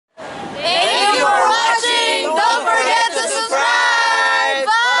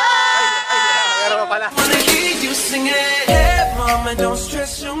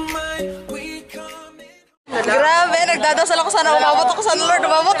Grabe, nagdadasal ako sana umabot ako sa Lord,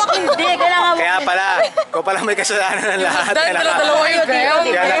 umabot ako. Hindi, kailangan mo. Kaya pala, ikaw pala may kasalanan ng lahat. Dalawa yun.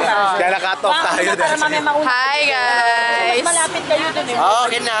 Kaya na-cut off tayo. Hi guys! Malapit kayo dun eh.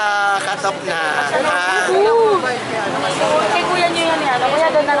 Okay na, cut off na. Kay kuya nyo yan yan. Kuya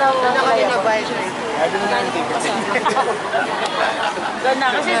doon na lang. Ano kayo nag-buy siya? Doon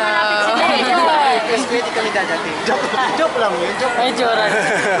na, kasi malapit sila eh. Yes, pwede kami dadating. Joke lang yun. Ay, joran.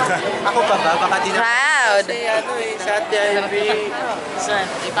 Ako pa ba? Baka di na. Proud! Sa TIV. Saan?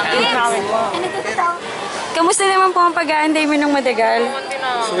 Kamusta naman po ang pag-aantay mo ng matagal?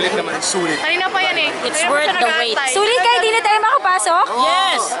 Sulit naman, sulit. Kanina pa yan eh. It's worth the wait. Sulit kahit di na tayo makapasok?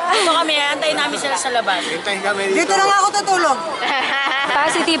 Yes! Dito kami, antayin namin sila sa labas. Hintayin kami dito. Dito lang ako tutulog.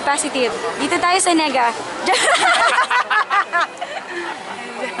 Positive, positive. Dito tayo sa Nega.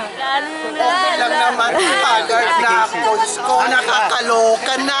 Okay lang naman. Agad na ako.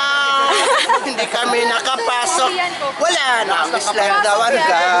 Nakakaloka na. Hindi kami nakapasok. Wala na. Islang dawan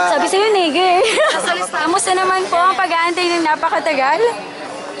ka. Sabi sa'yo, Nega eh. Kamusta naman po ang pag-aantay ng napakatagal?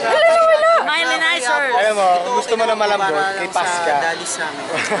 Wala. Myelinizer. Alam mo, gusto mo na malambot, kay Pasca.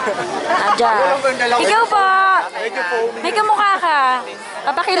 Adya. Ikaw po. May kamukha ka.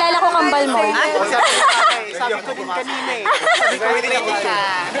 Papakilala ko kambal mo. Sabi ko din kanina eh. Sabi ko din ako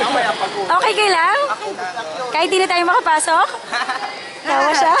siya. Okay ka lang? Kahit di na tayo makapasok? Tawa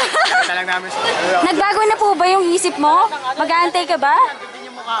siya. Talang namin siya. Nagbago na po ba yung isip mo? Mag-aantay ka ba?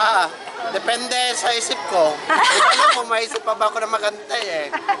 Depende sa isip ko. Alam mo, maisip pa ba ako na magantay eh.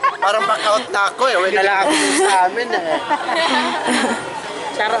 Parang back-out na ako eh. Uwi na lang ako sa amin eh.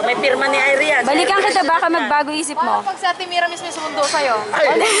 Charo, may pirma ni Irian. Balikan kita, baka magbago isip mo. Pag sa Ate Mira mismo yung sumundo sa'yo.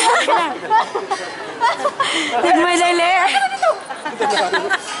 Nagmalali.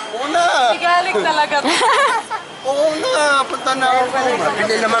 Una! Galing talaga. Oo na, punta na ako.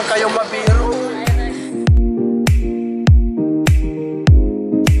 Hindi naman kayo mabiro.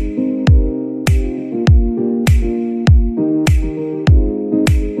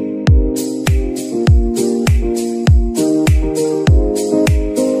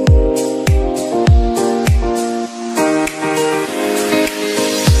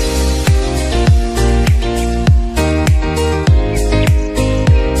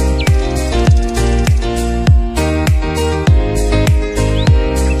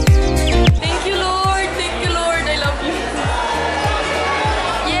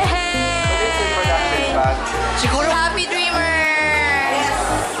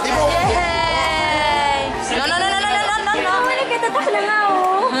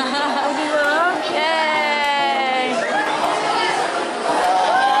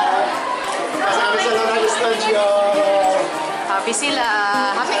 Happy sila.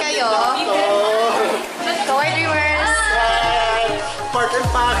 Happy kayo. Kawai dreamers. Part and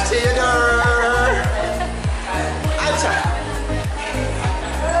pack, see you there. Ansa.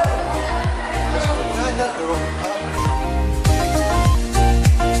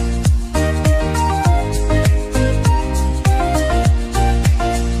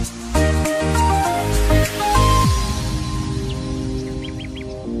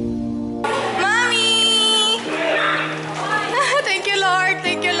 Mami!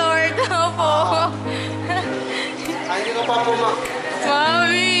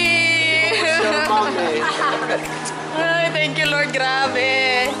 Ay, thank you Lord,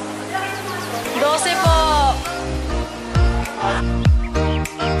 grabe. 12 po.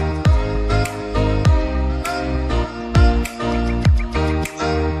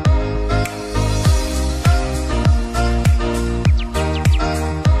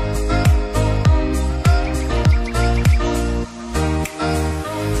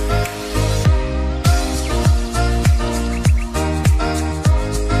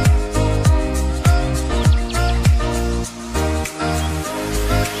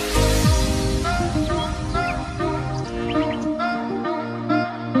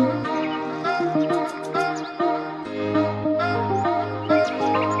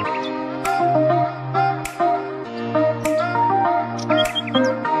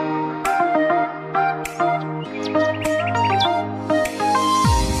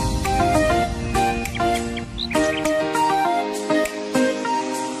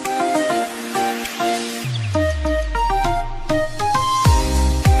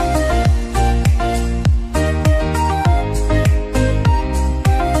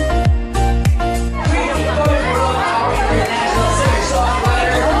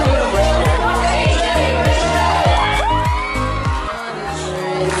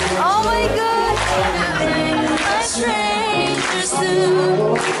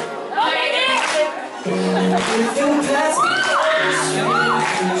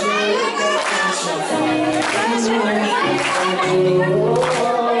 It's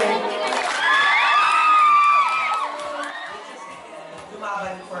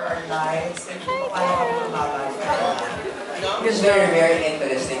very, very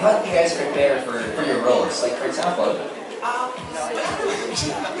interesting. How do you guys prepare for your roles? Like, for example,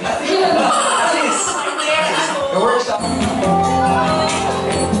 the workshop.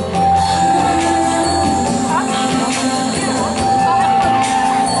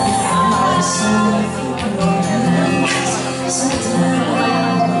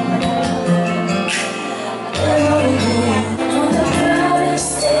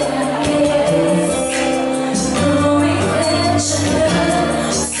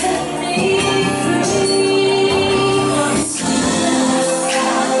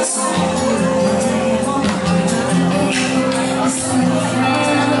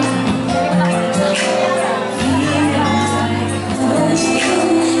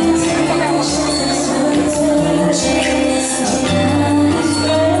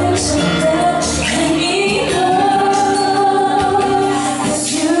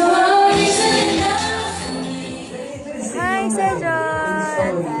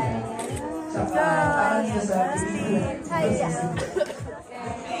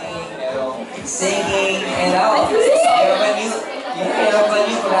 Singing, and all. You have a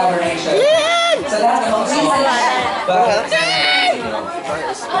new collaboration. So lahat ng songs. But,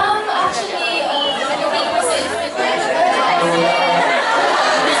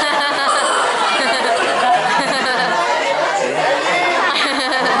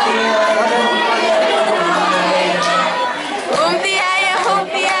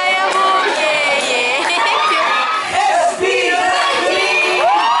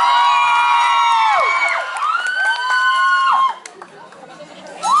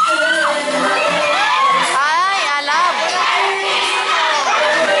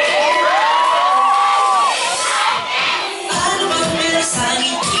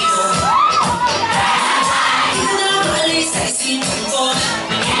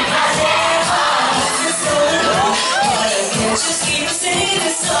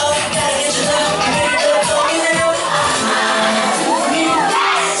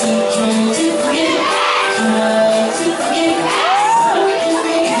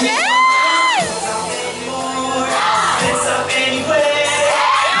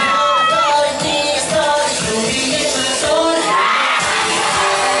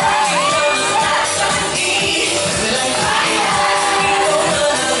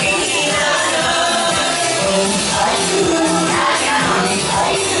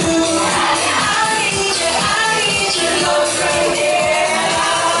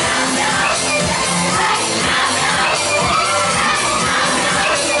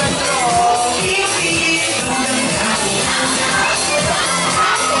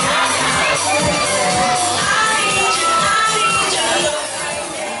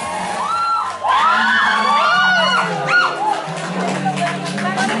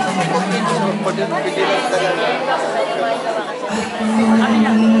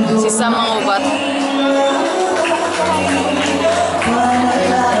 Si Sam ang ubat.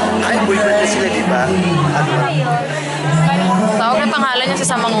 Ay, boyfriend na sila, di ba? Tawag na tanghalan niya si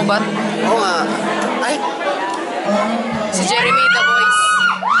Sam ang ubat. Oo nga. Ay, Si Jeremy the Voice.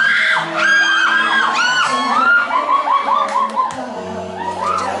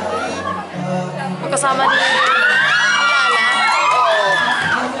 Magkasama ni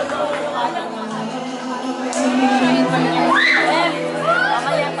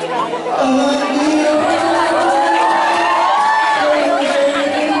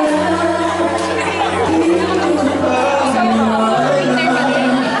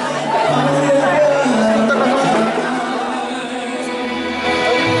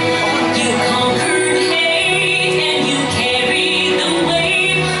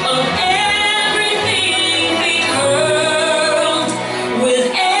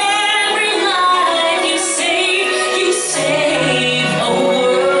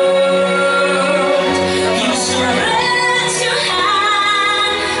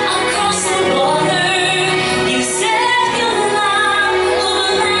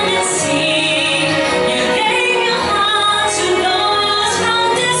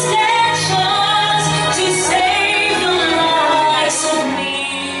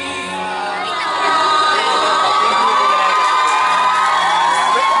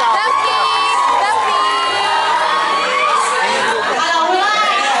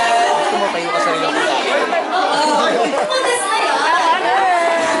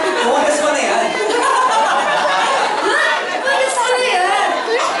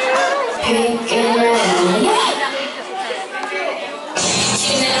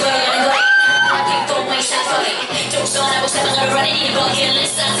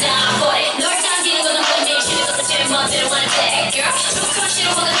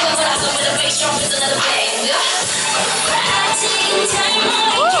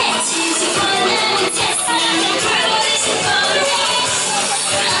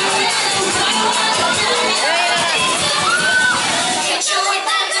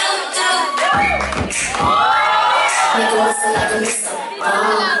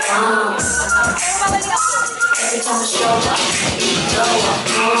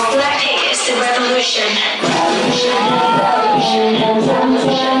Blackpink is the revolution.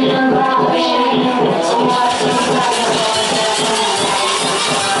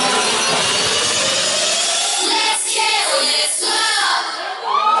 Let's kill this love.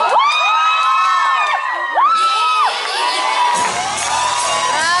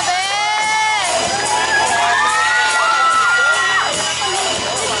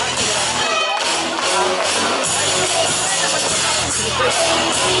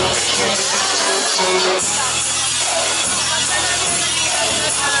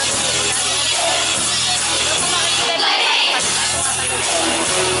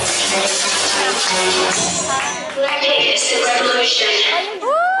 Blackpink is the revolution.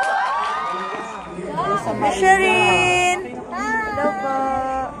 Sharin! Hello po.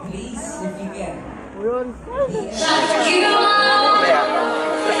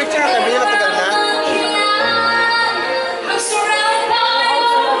 Picture na kami, matagal na. I'm surrounded by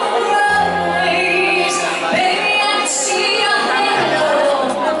worries. Baby, I see your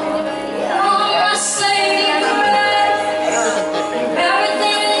halo. You're my saving grace.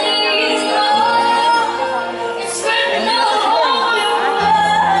 Everything needs more. It's written all your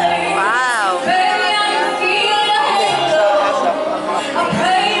way. Wow. Baby, I can feel your halo. I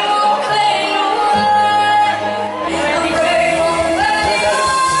pray you won't fade away. I pray you won't fade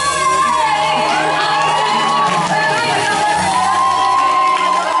away.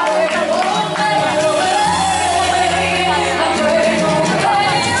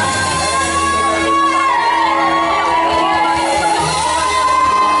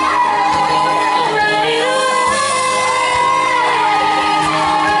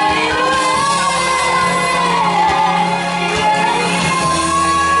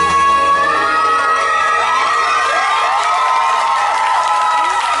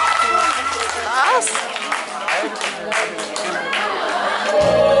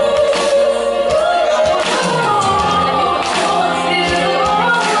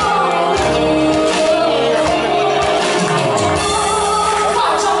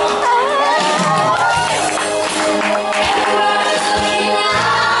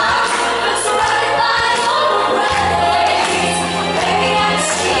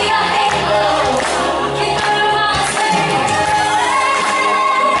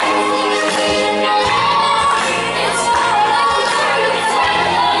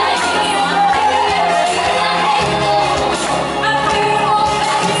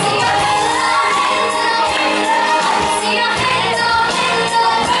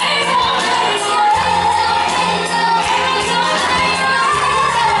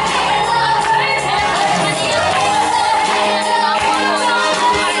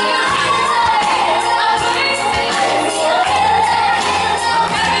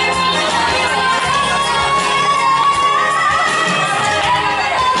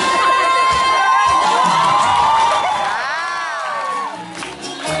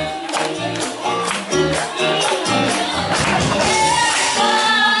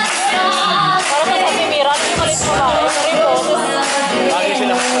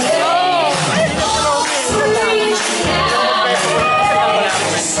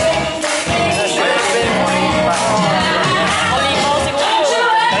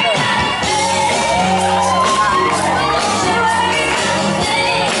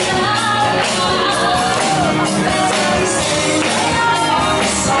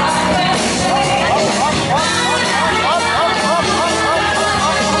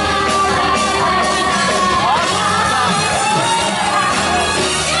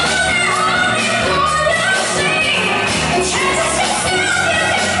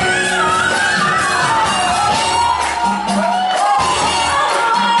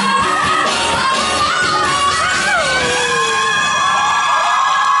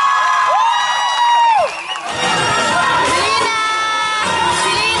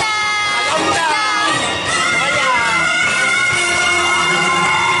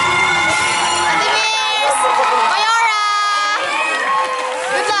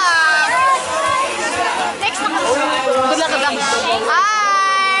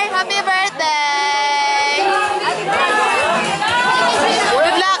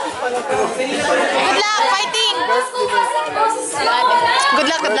 Good luck! Fighting! Good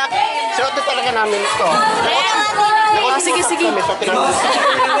luck, good luck. Suot na talaga namin ito. Oh, sige, sige.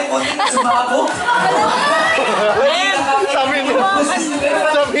 Sumabog. Sabi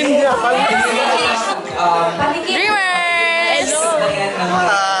niya. Dreamers!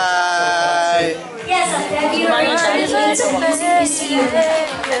 Hi! Yes,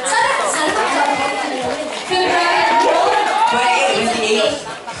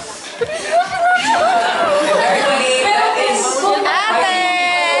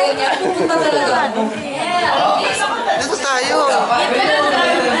 Dito tayo.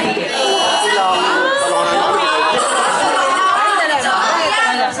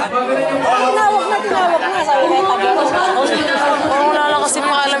 Wala lang kasi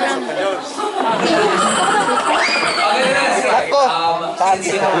makalam yan. Ako.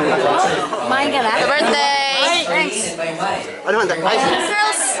 Kumain ka na? Happy birthday! Ano man? Ay,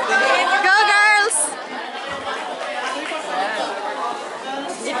 Girls! Go, girls!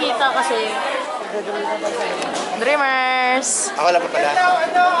 Hindi kita kasi. Dreamers! ako lang pa pala.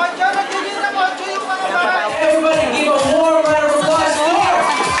 Everybody give a warm round of applause for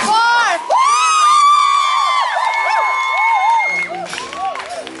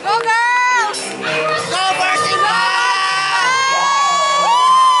Go, girls! Go, party ba!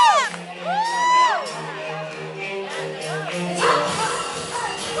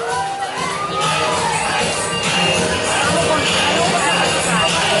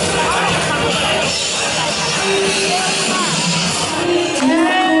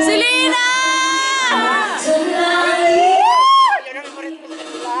 Selena!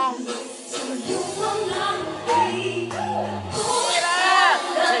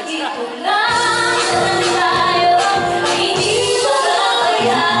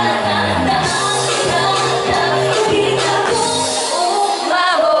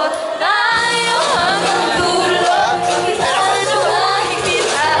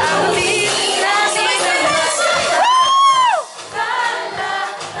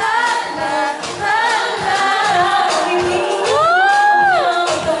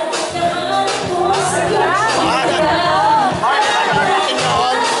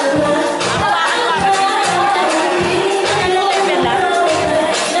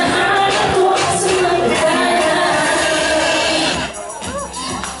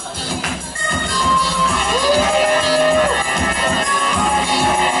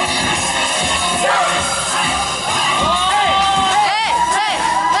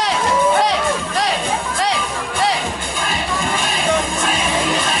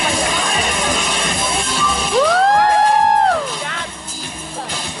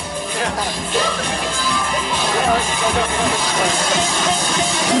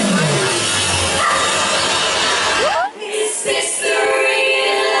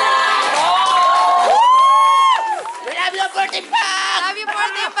 Happy birthday back!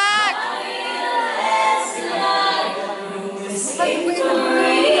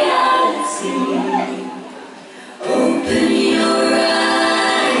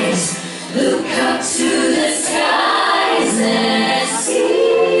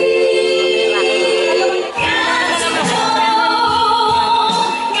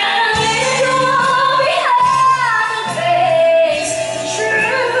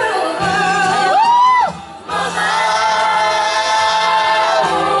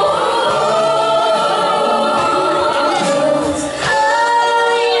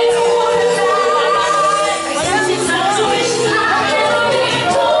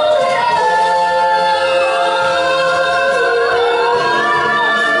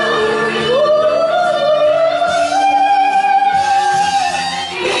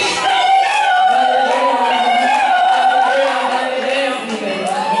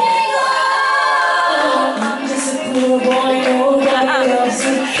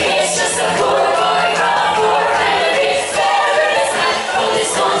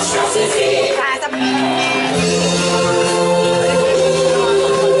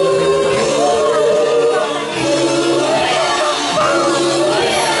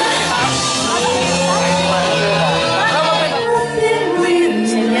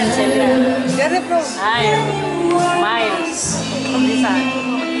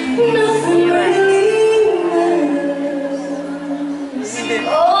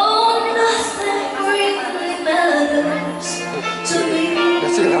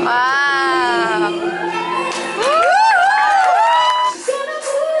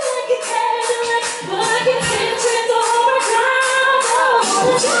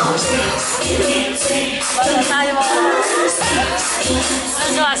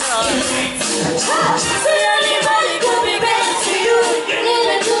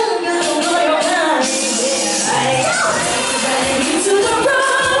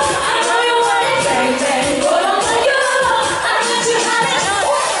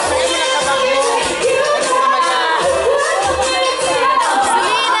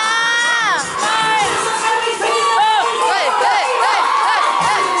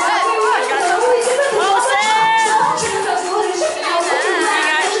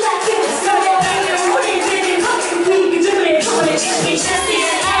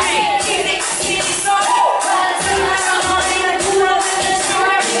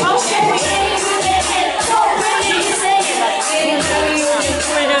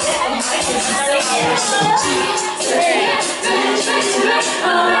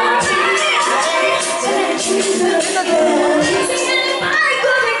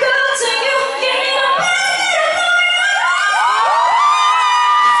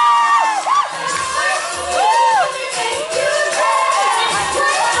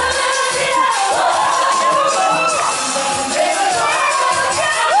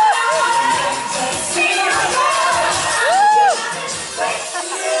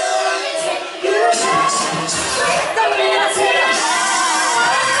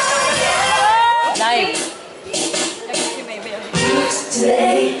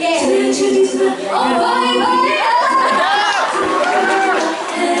 introduce my oh baby.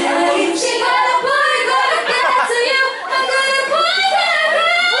 She got a boy, gonna get it to you. I'm gonna point at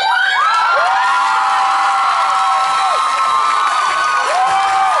her.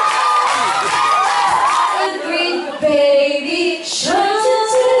 Baby,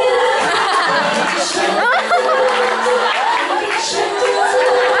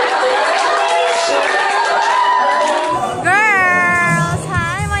 Girls!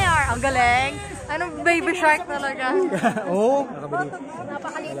 Hi, Mayor! Ang galing! Anong baby shark talaga? Oo.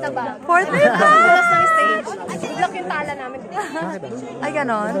 napakaliit na ba? 40 pa! Tapos ng stage. Block yung tala namin. Ay,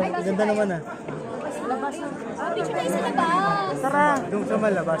 ganon? Ganda naman ah. Picture na isa na ba? Tara! Doon sa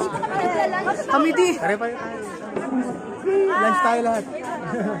malabas. Kami di! Pare pa tayo. Lunch tayo lahat.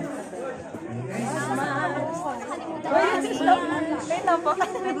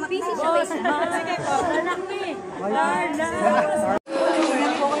 Busy siya.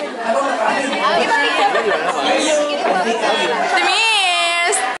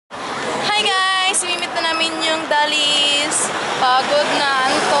 Timis! Hi guys! Imimit na namin yung dalis. Pagod na,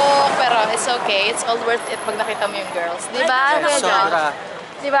 antok. Pero it's okay. It's all worth it pag nakita mo yung girls. Diba? Sobra.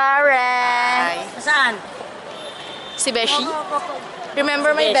 Diba, Ren? Saan? Si Beshi?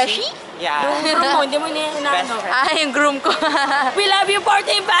 Remember my Beshi? Yeah. Yung hindi mo inaano. Ah, yung groom ko. We love you,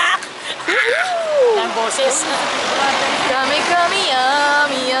 40 back! Ang boses. Yummy, yummy,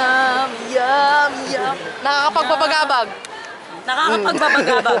 yummy, yummy, yummy, yummy. Nakakapagpapagabag.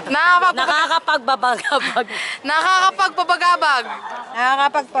 Nakakapagbabagabag. Nakakapagbabagabag. Nakakapagpapagabag.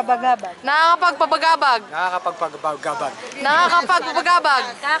 Nakakapagpabagabag. Nakakapagpapagabag. Nakakapagpagabag. Nakakapagpapagabag.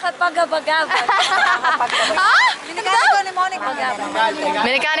 Nakakapagabagabag. Ha? Minikaniko ni Monica.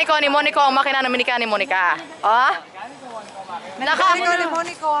 Minikaniko ni Monica ang makina ng minika ni Monica. Oh? Minikaniko ni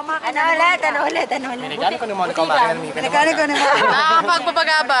Monica ang makina. Ano ulit? Minikaniko ni Monica makina ng Minikaniko ni Monica.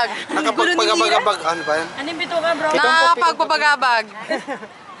 Nakakapagpapagabag. Nakapagpagabagabag. Ano ba yan? Anong bito ka, bro? Nakakapagpapagabag. Nakakapagpapagabag.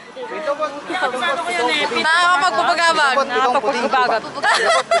 Nakakapagpabagabag.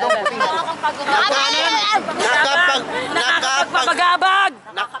 Nakakapagpabagabag.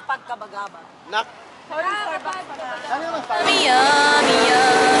 Nakakapagpabagabag. Yummy, yummy,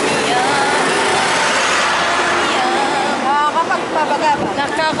 yummy, yummy.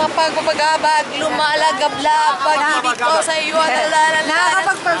 Nakakapagpapagabag, lumalagablab, pag-ibig ko sa iyo at alalala.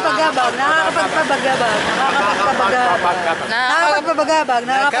 Nakakapagpabagabag. Nakakapagpabagabag. Nakakapagpabagabag.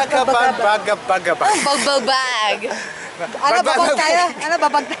 Nakakapagpagabag. Bagbag. Ano babag tayo? Ano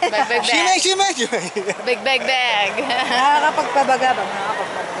babag tayo? Bag. Big bag. Nakakapagpabagabag.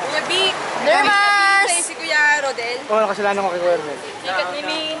 Kuya B. Dermas! Si Kuya Rodel. Oo, nakasalanan ko kay Kuya Hermel.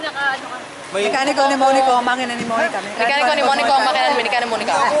 Mekaniko ni Monico, ang makina ni Monica. Mekaniko ni Monica ang makina, minika ni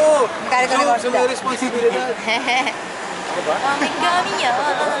Monica. Oo! Mekaniko ni So, may Monica. responsibilidad.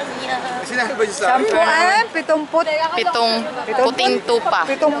 Sinabi ba siya sa akin? Pitong Pitong puting tupa.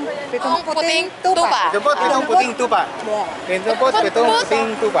 Pitong Puting tupa. Pitong puting tupa. Pitong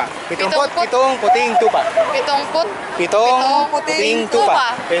puting tupa. Pitong puting tupa. Pitong put. Pitong puting tupa.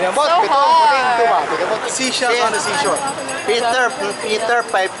 Pitong puting tupa. Seashell on the seashore. Peter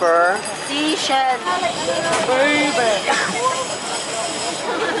Piper. Seashell.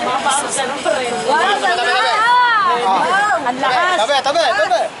 Ang lakas! Tabi!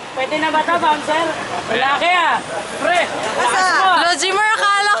 Pwede na ba ito, bouncer? Malaki ah! Pre! Lakas mo! Logimer,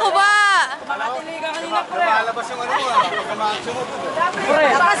 akala ko ba? Makatili ka kanina, pre! Lumalabas yung ano mo ah. Pagka magsumot.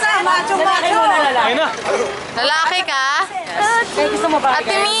 Pre! Lakas ah! Lalaki mo na lalaki. Ayun na. Lalaki ka? Kaya gusto mo ba?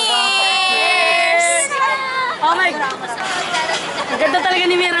 Ate Miss! Oh my God! Ang ganda talaga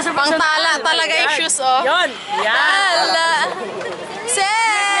ni Mira sa Pang tala talaga yung shoes, oh. Yun! Yan! Tala! Mira,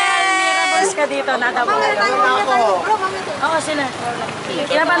 boss ka dito. Natabo. Oo, sila.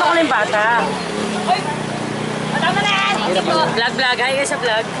 Kinabano ko na yung bata. Tama na yan! Vlog. Hi guys sa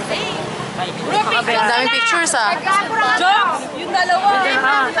vlog. Ang daming pictures, ah. Jokes! Yung dalawa.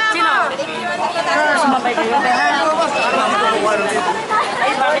 Sino? Sumabay kayo.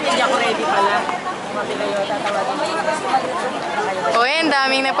 Ay, bakit hindi ako ready pala? Sumabay kayo, tatawagin. Uy, ang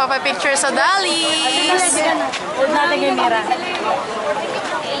daming nagpapapicture sa Dalis. Hold natin kay Mira.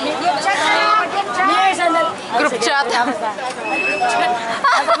 Mira, sandal. Group chat.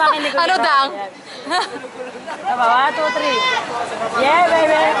 Ano dang? Tama, 1, 2, 3. Yeah,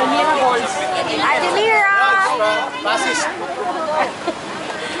 baby. Mira balls. Ate Mira! Basis.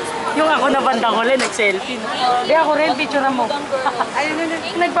 Yung ako na bandang huli, nag-selfie. Di ako rin, picture mo.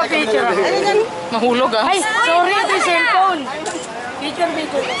 Nagpa-picture ako. Mahulog, ah. Ay, sorry, ito yung cellphone. Picture.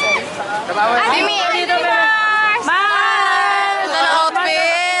 Ate Mira! Mahal! Ito na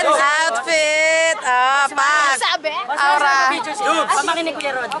outfit! Outfit! Ah, pass! Aura. Pamakin ni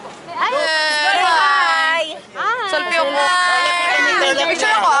Kuya Rod. Hi! Salpio ko.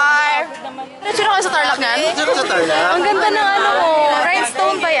 Picture ako, Ar. Picture ako sa Tarlac niyan. Sino sa Tarlac? Ang ganda ng ano mo.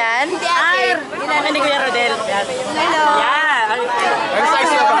 Rhinestone ba yan? Pamakin ni Kuya Rodel. Hello. Yeah. Ano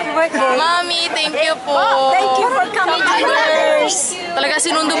size na ba? Mami, thank you po. Thank you for coming to yours. Talaga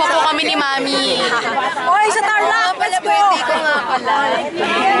sinundo pa po kami ni Mami. Oy, sa Tarlac, let's go! Ko nga pala.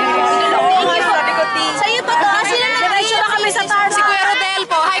 Sa'yo ba to? Sino nag-reach na kami sa Tarlac? Si Kuya Rodel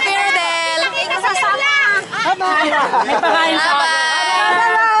po. Hi, Kuya Rodel. May pakain sa ako.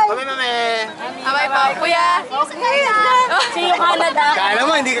 Bye-bye. Mami, mami. Bye-bye po. Kuya. See you, Canada. Kala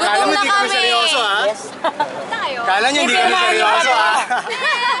mo, hindi kami seryoso, ha? Kala nyo, hindi kami seryoso, ha?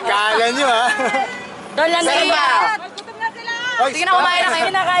 Kala nyo, ha? Doon lang na iba. Sige na, kumain na kayo.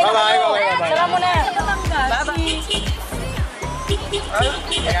 Kinakain na Bye-bye, kayo. bye-bye. Sara mo na.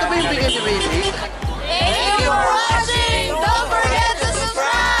 Ito ba yung bigay ni Baby? Thank you for watching.